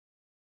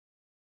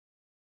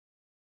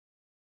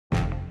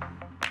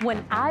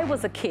When I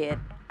was a kid,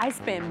 I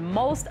spent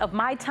most of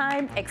my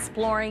time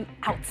exploring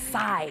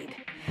outside.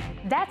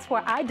 That's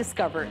where I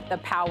discovered the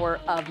power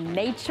of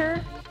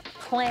nature,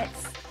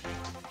 plants,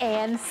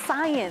 and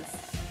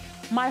science.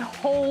 My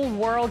whole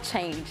world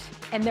changed,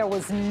 and there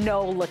was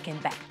no looking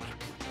back.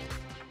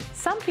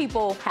 Some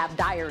people have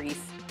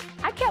diaries.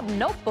 I kept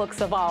notebooks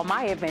of all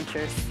my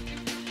adventures.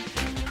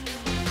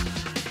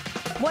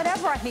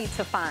 Whatever I need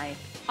to find,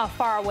 a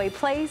faraway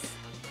place,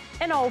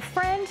 an old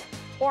friend,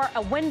 or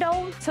a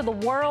window to the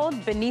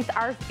world beneath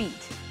our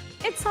feet.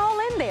 It's all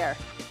in there.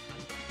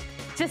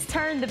 Just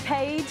turn the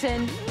page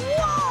and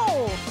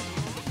whoa!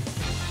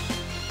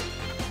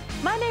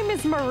 My name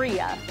is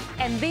Maria,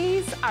 and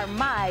these are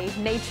my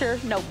nature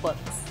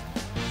notebooks.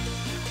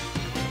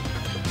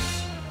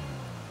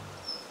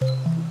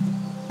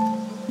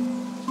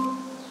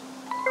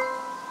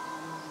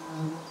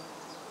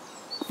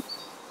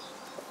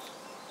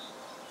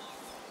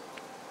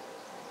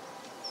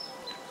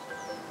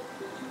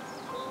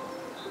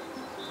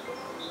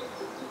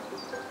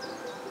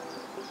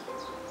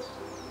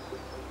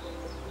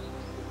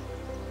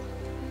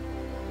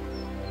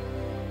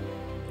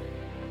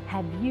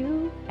 Have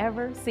you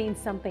ever seen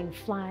something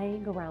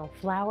flying around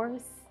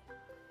flowers?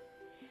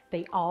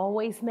 They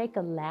always make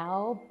a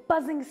loud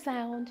buzzing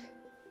sound,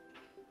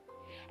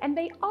 and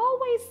they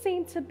always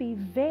seem to be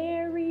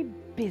very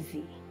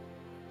busy.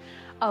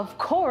 Of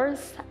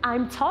course,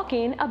 I'm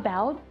talking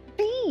about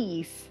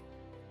bees.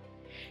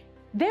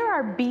 There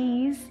are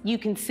bees you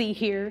can see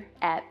here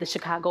at the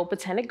Chicago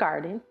Botanic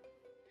Garden,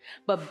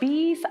 but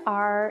bees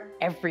are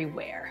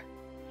everywhere.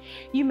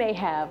 You may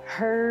have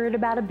heard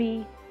about a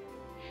bee.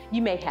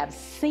 You may have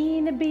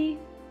seen a bee,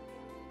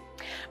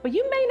 but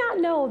you may not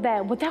know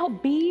that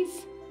without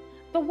bees,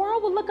 the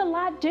world would look a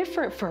lot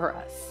different for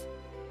us.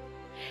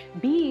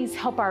 Bees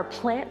help our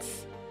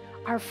plants,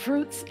 our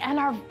fruits, and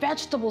our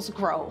vegetables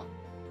grow.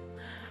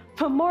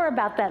 But more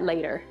about that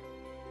later.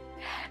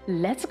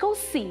 Let's go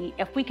see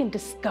if we can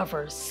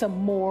discover some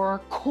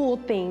more cool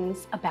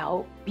things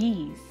about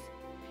bees.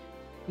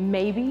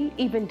 Maybe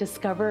even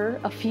discover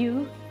a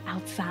few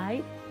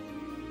outside.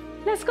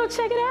 Let's go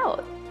check it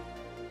out.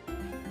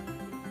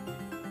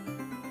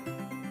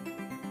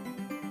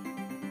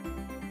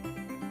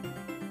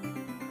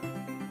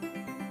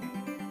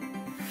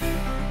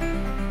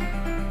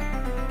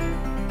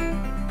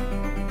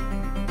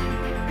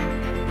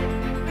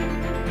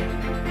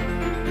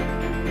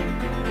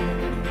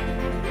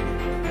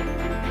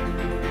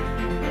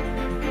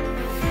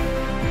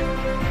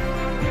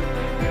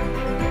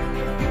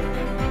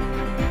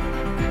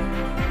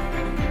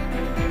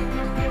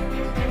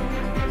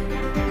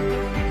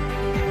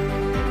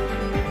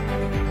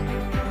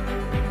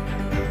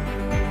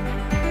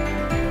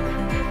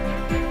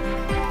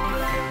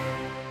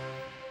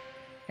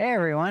 Hey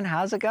everyone,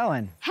 how's it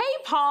going? Hey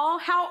Paul,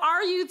 how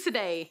are you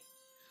today?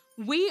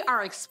 We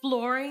are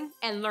exploring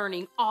and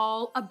learning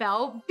all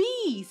about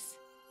bees.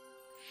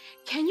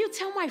 Can you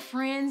tell my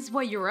friends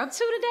what you're up to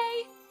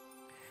today?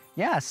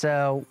 Yeah,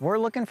 so we're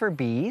looking for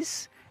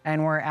bees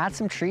and we're at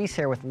some trees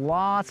here with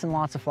lots and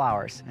lots of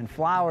flowers. And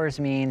flowers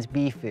means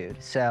bee food.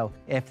 So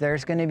if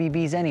there's gonna be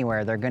bees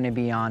anywhere, they're gonna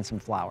be on some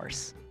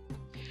flowers.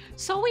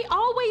 So we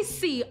always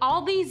see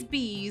all these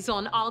bees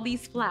on all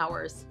these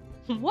flowers.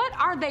 What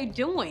are they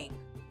doing?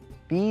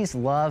 Bees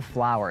love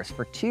flowers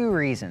for two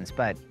reasons,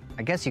 but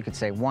I guess you could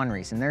say one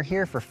reason. They're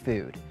here for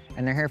food,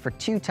 and they're here for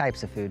two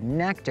types of food.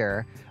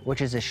 Nectar,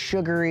 which is a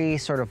sugary,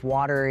 sort of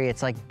watery,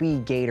 it's like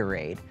bee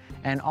Gatorade,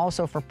 and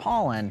also for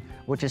pollen,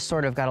 which is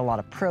sort of got a lot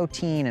of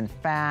protein and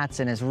fats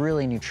and is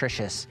really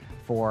nutritious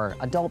for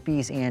adult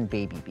bees and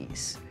baby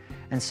bees.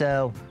 And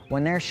so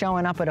when they're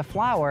showing up at a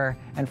flower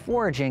and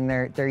foraging,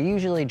 they're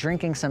usually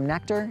drinking some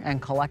nectar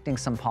and collecting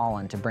some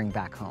pollen to bring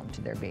back home to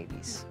their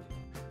babies.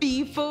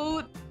 Bee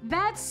food?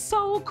 That's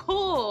so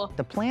cool.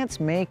 The plants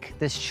make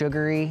this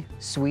sugary,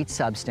 sweet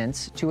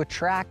substance to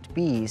attract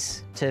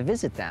bees to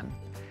visit them.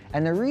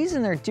 And the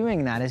reason they're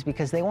doing that is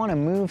because they want to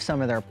move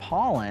some of their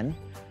pollen,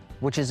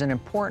 which is an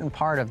important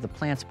part of the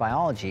plant's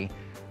biology.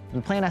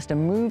 The plant has to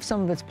move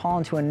some of its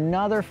pollen to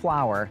another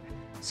flower.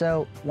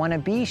 So when a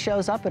bee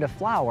shows up at a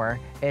flower,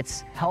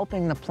 it's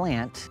helping the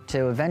plant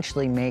to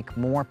eventually make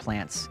more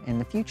plants in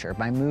the future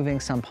by moving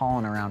some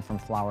pollen around from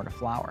flower to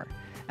flower.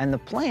 And the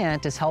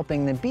plant is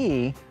helping the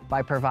bee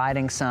by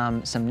providing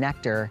some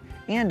nectar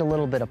and a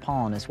little bit of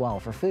pollen as well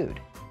for food.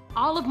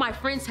 All of my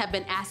friends have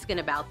been asking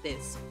about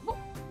this.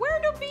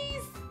 Where do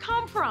bees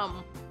come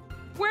from?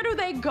 Where do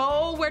they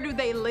go? Where do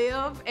they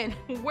live? And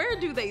where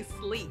do they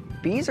sleep?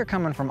 Bees are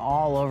coming from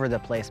all over the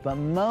place, but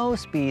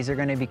most bees are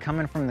going to be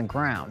coming from the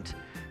ground.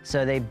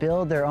 So they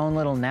build their own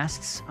little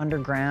nests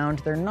underground.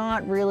 They're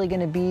not really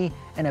going to be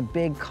in a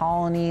big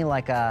colony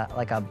like a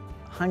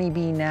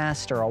honeybee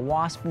nest or a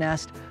wasp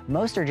nest.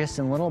 Most are just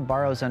in little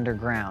burrows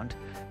underground,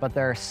 but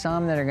there are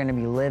some that are going to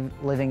be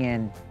living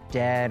in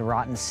dead,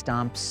 rotten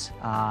stumps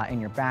in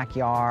your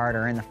backyard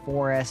or in the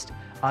forest.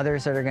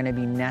 Others that are going to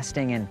be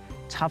nesting in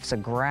tufts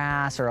of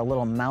grass or a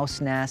little mouse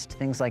nest,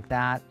 things like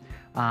that.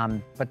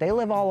 But they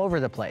live all over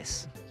the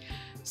place.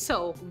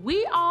 So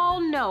we all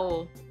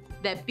know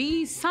that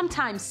bees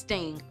sometimes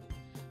sting.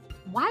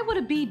 Why would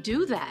a bee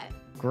do that?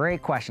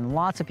 Great question.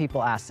 Lots of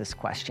people ask this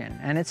question,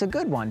 and it's a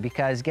good one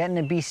because getting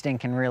a bee sting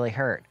can really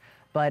hurt.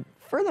 But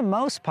for the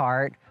most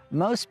part,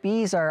 most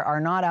bees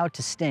are not out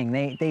to sting.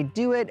 They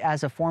do it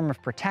as a form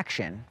of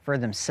protection for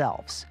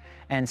themselves.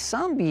 And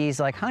some bees,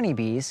 like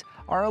honeybees,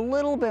 are a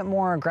little bit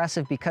more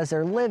aggressive because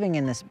they're living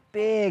in this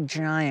big,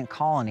 giant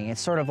colony.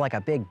 It's sort of like a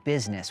big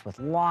business with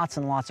lots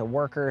and lots of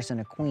workers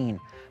and a queen.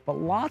 But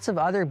lots of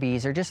other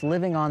bees are just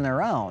living on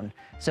their own.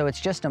 So it's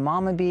just a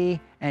mama bee,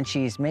 and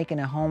she's making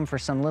a home for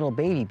some little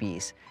baby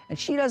bees. And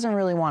she doesn't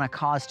really want to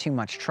cause too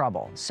much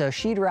trouble. So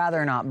she'd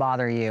rather not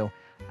bother you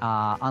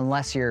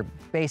unless you're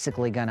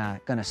basically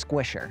gonna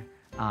squish her.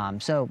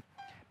 So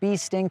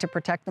bees sting to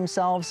protect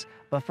themselves,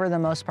 but for the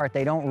most part,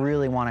 they don't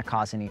really want to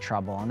cause any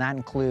trouble, and that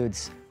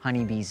includes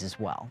honeybees as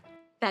well.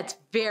 That's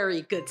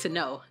very good to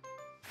know.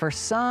 For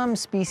some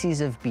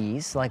species of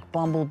bees, like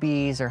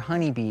bumblebees or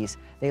honeybees,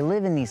 they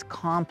live in these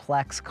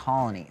complex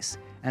colonies.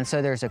 And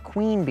so there's a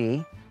queen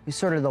bee, who's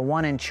sort of the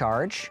one in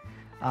charge,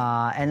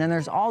 and then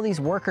there's all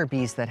these worker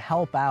bees that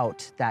help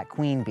out that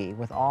queen bee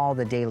with all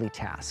the daily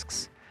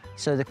tasks.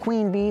 So the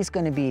queen bee is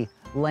going to be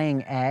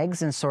laying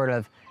eggs and sort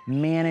of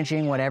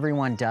managing what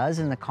everyone does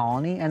in the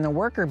colony, and the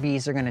worker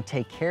bees are going to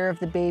take care of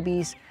the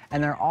babies,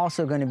 and they're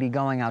also going to be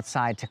going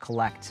outside to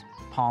collect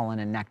pollen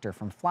and nectar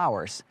from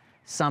flowers,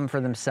 some for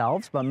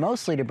themselves, but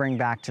mostly to bring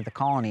back to the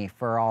colony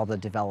for all the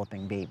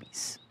developing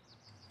babies.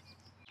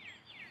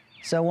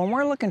 So when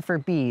we're looking for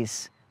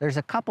bees, there's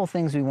a couple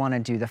things we want to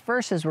do. The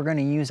first is we're going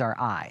to use our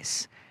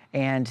eyes.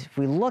 And if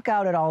we look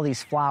out at all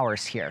these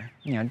flowers here,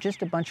 you know,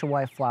 just a bunch of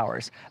white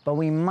flowers, but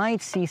we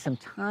might see some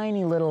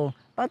tiny little,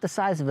 about the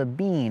size of a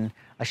bean,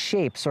 a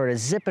shape sort of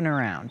zipping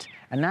around.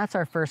 And that's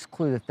our first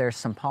clue that there's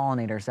some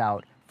pollinators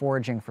out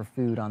foraging for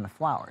food on the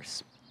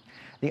flowers.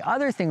 The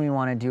other thing we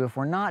want to do if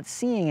we're not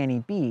seeing any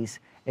bees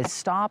is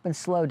stop and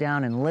slow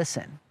down and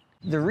listen.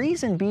 The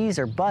reason bees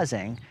are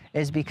buzzing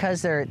is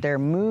because they're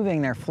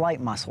moving their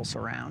flight muscles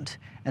around.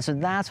 And so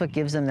that's what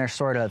gives them their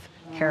sort of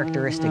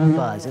characteristic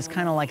buzz. It's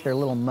kind of like their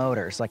little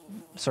motors, like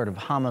sort of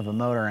hum of a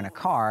motor in a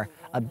car.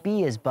 A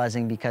bee is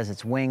buzzing because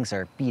its wings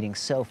are beating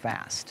so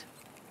fast.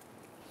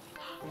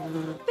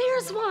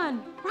 There's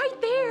one, right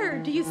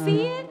there. Do you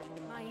see it?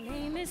 My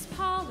name is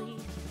Polly.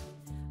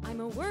 I'm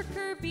a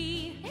worker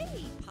bee.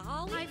 Hey,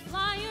 Polly. I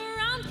fly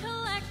around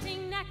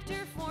collecting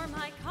nectar for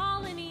my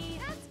colony.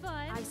 That's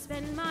fun. I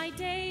spend my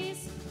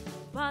days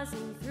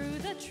buzzing through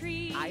the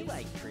trees. I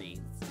like trees.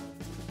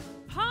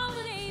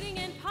 Pollinating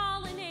and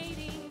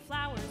pollinating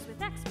flowers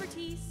with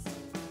expertise.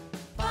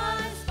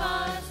 Buzz,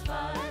 buzz,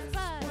 buzz,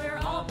 buzz. We're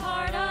all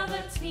part of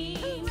a team.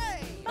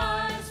 Hooray!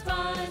 Buzz,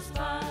 buzz,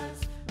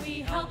 buzz.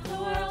 We help the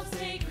world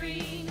stay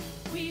green.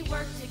 We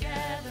work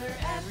together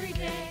every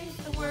day,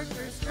 the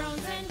workers,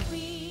 drones, and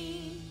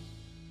queen.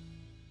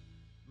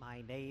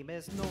 My name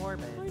is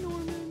Norman. Hi,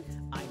 Norman.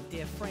 I'm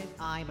different,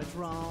 I'm a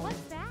drone.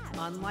 What's that?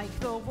 Unlike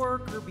the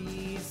worker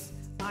bees,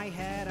 I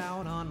head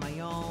out on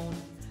my own.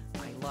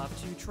 I love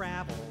to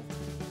travel.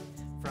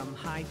 From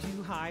hive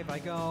to hive I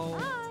go.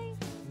 Hi.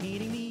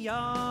 Meeting the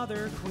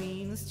other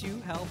queens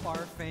to help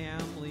our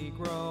family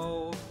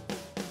grow.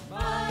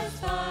 Buzz,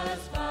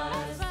 buzz,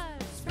 buzz, buzz.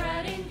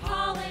 Spreading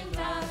pollen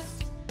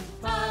dust.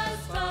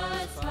 Buzz,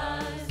 buzz,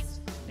 buzz.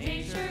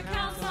 Nature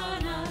counts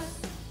on us.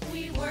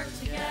 We work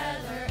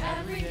together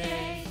every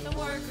day, the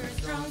workers,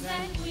 drones,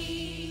 and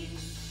queens.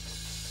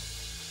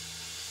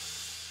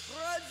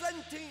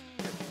 Presenting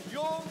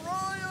your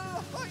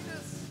Royal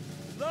Highness,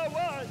 the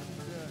one,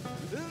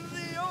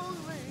 the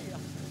only,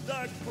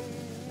 the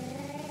Queen!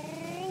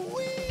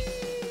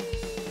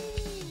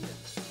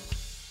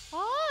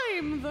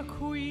 I'm the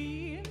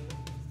queen.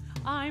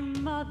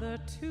 I'm mother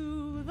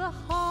to the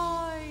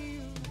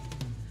hive.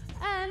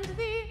 And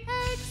the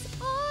eggs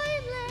I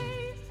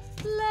lay,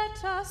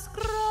 let us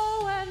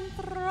grow and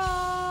thrive.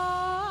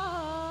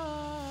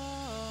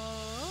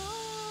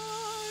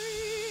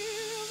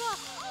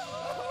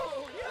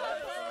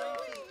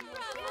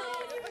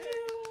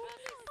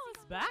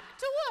 Back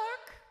to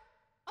work.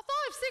 A 5,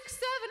 6,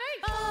 7,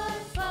 8.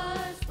 Buzz,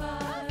 buzz,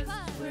 buzz.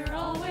 We're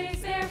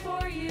always there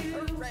for you.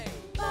 Hooray!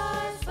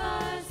 Buzz,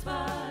 buzz,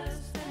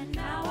 buzz. And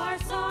now our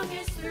song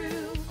is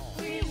through.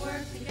 We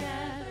work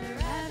together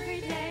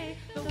every day.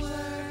 The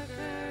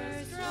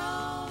workers,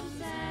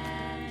 drones,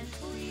 and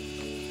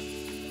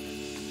queens.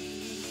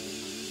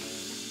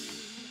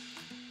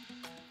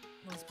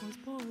 Buzz, buzz,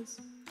 buzz.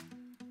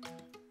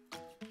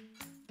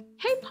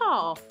 Hey,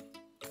 Paul,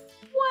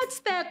 what's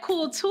that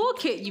cool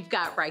toolkit you've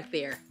got right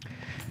there?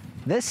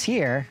 This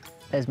here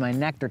is my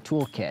Nectar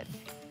Toolkit.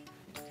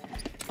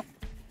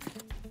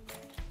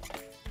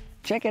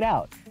 Check it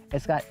out.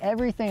 It's got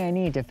everything I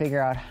need to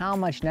figure out how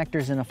much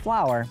nectar's in a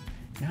flower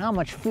and how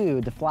much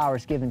food the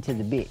flower's given to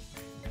the bee.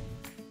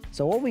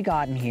 So what we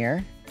got in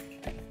here,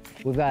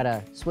 we've got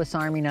a Swiss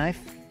Army knife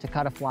to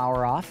cut a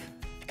flower off.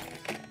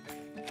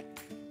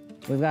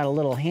 We've got a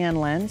little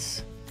hand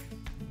lens,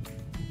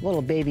 a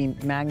little baby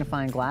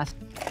magnifying glass,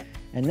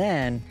 and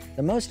then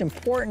the most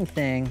important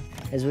thing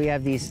is we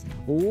have these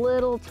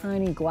little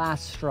tiny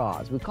glass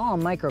straws. We call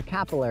them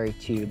microcapillary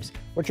tubes,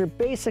 which are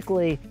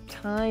basically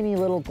tiny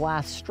little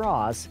glass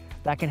straws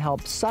that can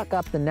help suck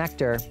up the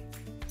nectar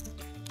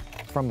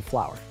from a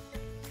flower.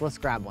 So let's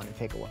grab one and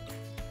take a look.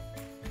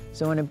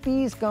 So when a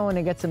bee's going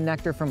to get some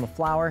nectar from a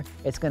flower,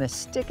 it's gonna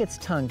stick its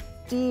tongue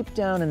deep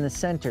down in the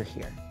center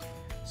here.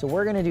 So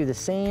we're gonna do the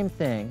same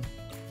thing,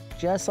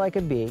 just like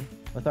a bee,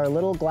 with our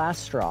little glass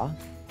straw.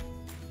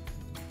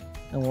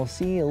 And we'll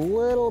see a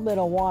little bit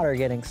of water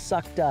getting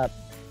sucked up,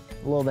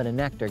 a little bit of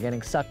nectar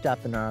getting sucked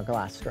up in our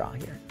glass straw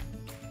here.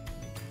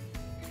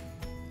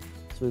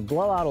 So we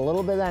blow out a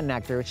little bit of that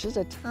nectar, which is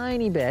a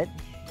tiny bit,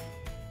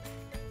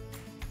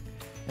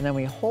 and then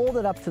we hold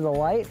it up to the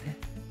light.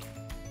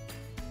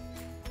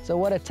 So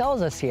what it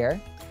tells us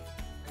here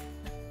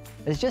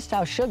is just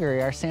how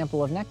sugary our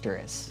sample of nectar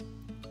is.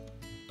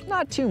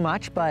 Not too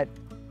much, but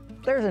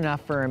there's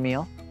enough for a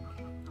meal.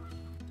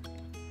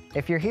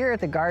 If you're here at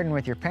the garden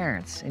with your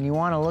parents and you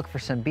want to look for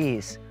some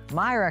bees,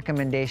 my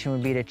recommendation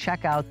would be to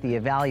check out the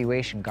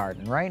evaluation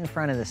garden right in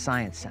front of the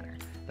Science Center.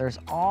 There's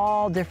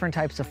all different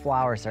types of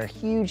flowers. There are a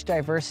huge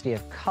diversity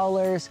of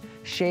colors,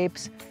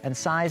 shapes, and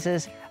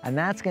sizes, and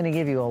that's going to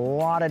give you a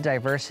lot of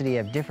diversity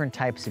of different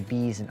types of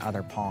bees and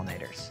other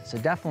pollinators. So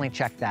definitely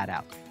check that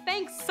out.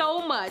 Thanks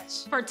so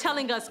much for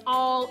telling us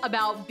all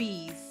about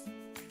bees.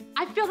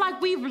 I feel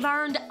like we've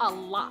learned a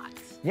lot.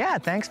 Yeah,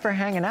 thanks for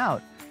hanging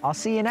out. I'll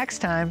see you next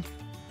time.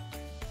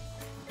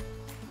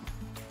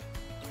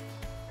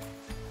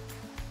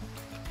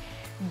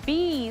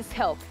 Bees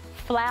help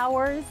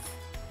flowers,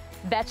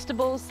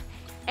 vegetables,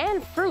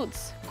 and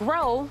fruits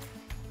grow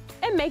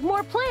and make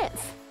more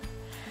plants.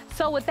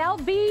 So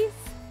without bees,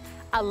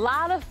 a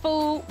lot of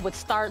food would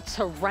start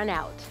to run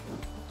out.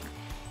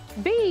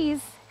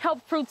 Bees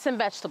help fruits and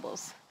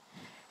vegetables.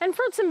 And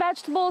fruits and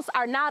vegetables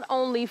are not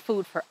only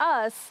food for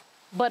us,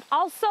 but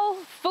also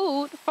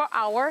food for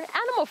our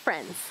animal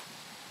friends.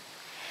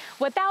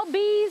 Without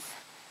bees,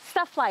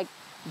 stuff like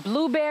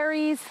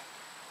blueberries,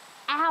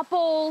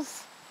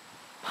 apples,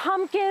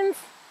 pumpkins,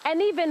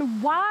 and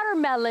even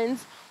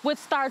watermelons would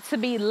start to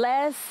be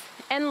less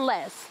and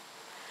less.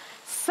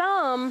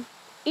 Some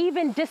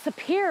even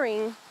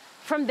disappearing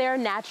from their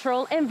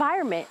natural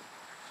environment.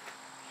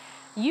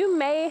 You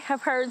may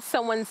have heard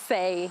someone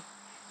say,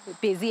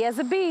 busy as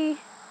a bee.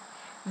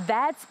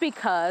 That's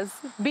because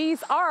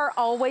bees are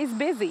always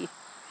busy.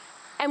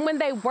 And when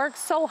they work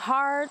so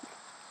hard,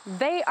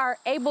 they are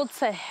able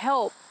to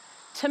help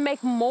to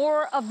make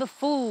more of the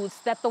foods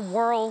that the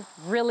world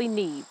really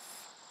needs.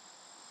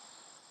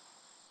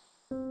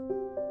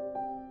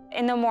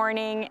 In the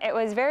morning, it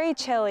was very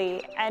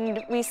chilly,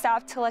 and we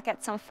stopped to look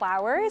at some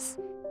flowers.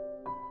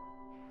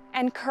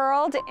 And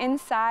curled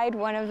inside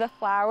one of the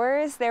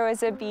flowers, there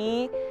was a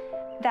bee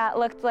that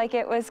looked like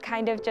it was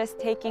kind of just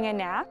taking a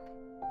nap.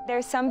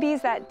 There's some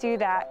bees that do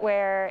that,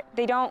 where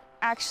they don't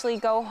actually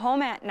go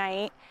home at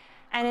night,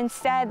 and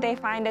instead they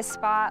find a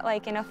spot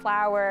like in a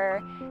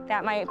flower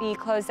that might be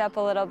closed up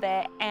a little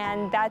bit,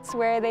 and that's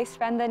where they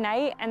spend the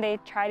night, and they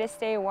try to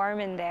stay warm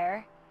in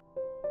there.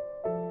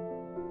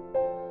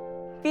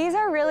 Bees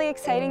are really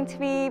exciting to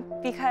me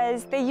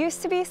because they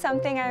used to be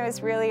something I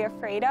was really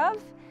afraid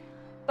of.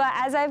 But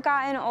as I've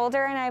gotten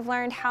older and I've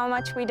learned how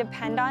much we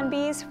depend on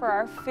bees for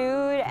our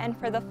food and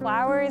for the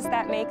flowers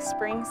that make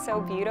spring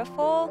so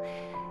beautiful,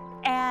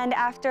 and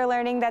after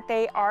learning that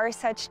they are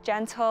such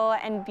gentle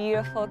and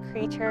beautiful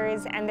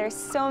creatures, and there's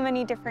so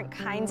many different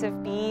kinds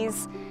of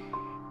bees,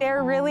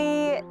 they're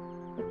really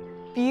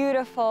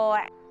beautiful.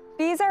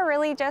 Bees are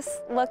really just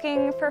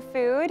looking for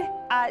food,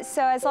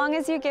 so as long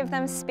as you give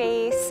them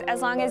space,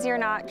 as long as you're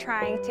not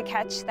trying to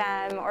catch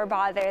them or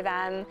bother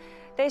them,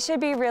 they should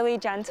be really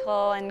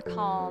gentle and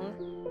calm.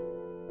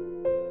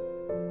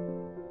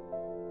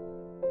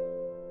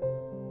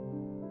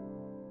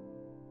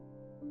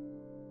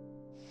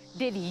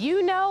 Did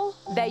you know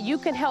that you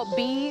can help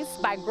bees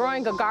by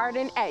growing a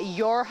garden at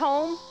your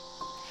home?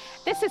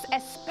 This is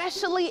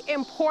especially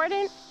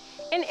important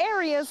in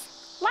areas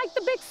like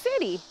the big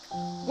city,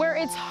 where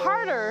it's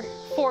harder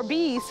for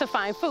bees to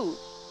find food.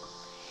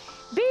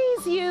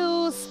 Bees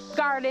use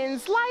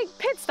gardens like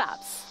pit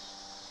stops.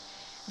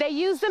 They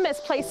use them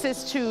as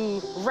places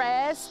to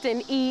rest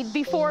and eat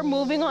before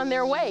moving on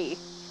their way.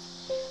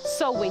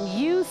 So when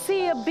you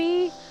see a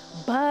bee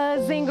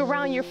buzzing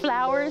around your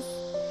flowers,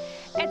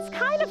 it's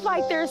kind of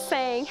like they're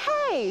saying,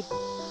 hey,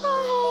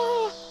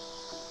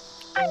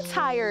 I'm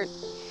tired.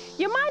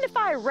 You mind if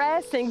I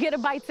rest and get a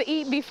bite to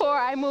eat before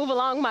I move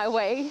along my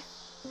way?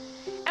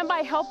 And by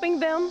helping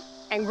them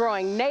and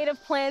growing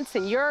native plants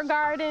in your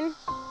garden,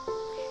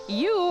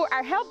 you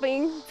are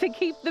helping to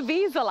keep the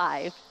bees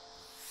alive.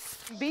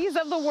 Bees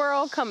of the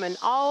world come in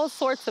all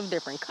sorts of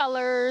different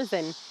colors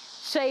and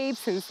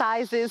shapes and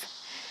sizes,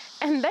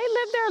 and they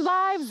live their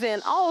lives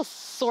in all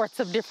sorts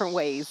of different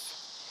ways.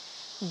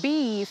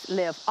 Bees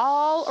live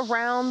all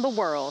around the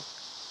world,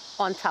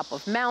 on top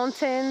of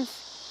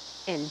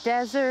mountains, in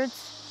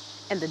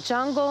deserts, in the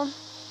jungle.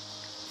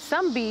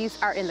 Some bees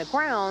are in the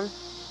ground,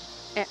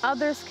 and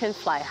others can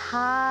fly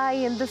high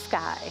in the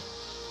sky.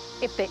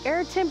 If the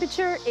air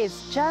temperature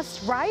is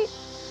just right,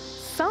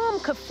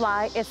 some could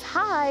fly as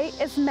high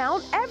as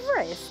Mount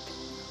Everest.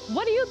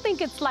 What do you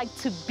think it's like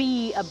to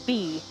be a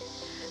bee?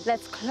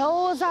 Let's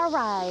close our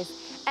eyes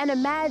and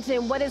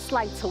imagine what it's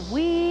like to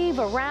weave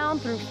around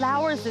through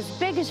flowers as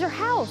big as your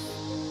house.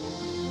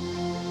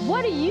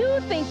 What do you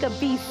think a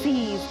bee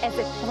sees as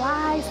it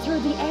flies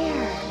through the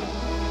air?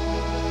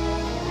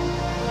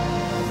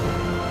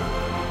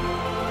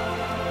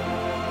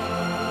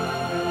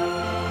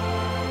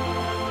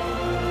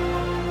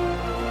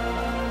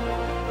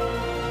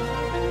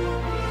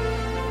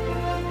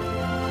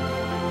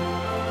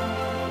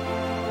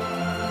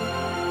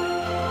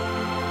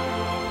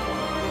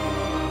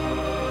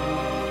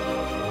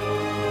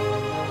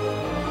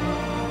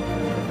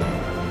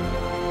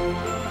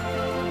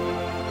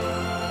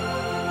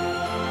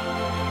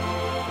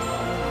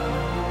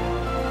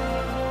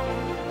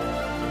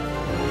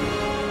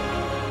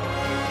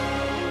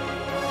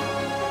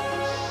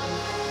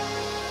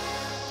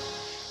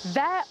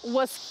 That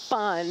was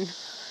fun.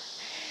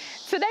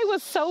 Today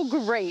was so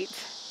great.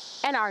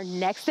 And our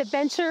next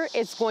adventure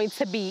is going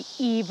to be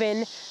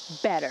even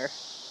better.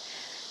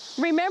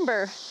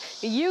 Remember,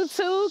 you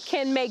too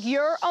can make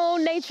your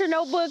own nature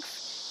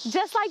notebooks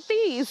just like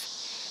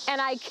these. And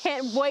I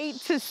can't wait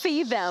to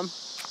see them.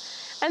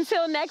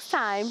 Until next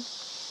time,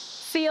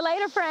 see you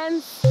later,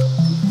 friends.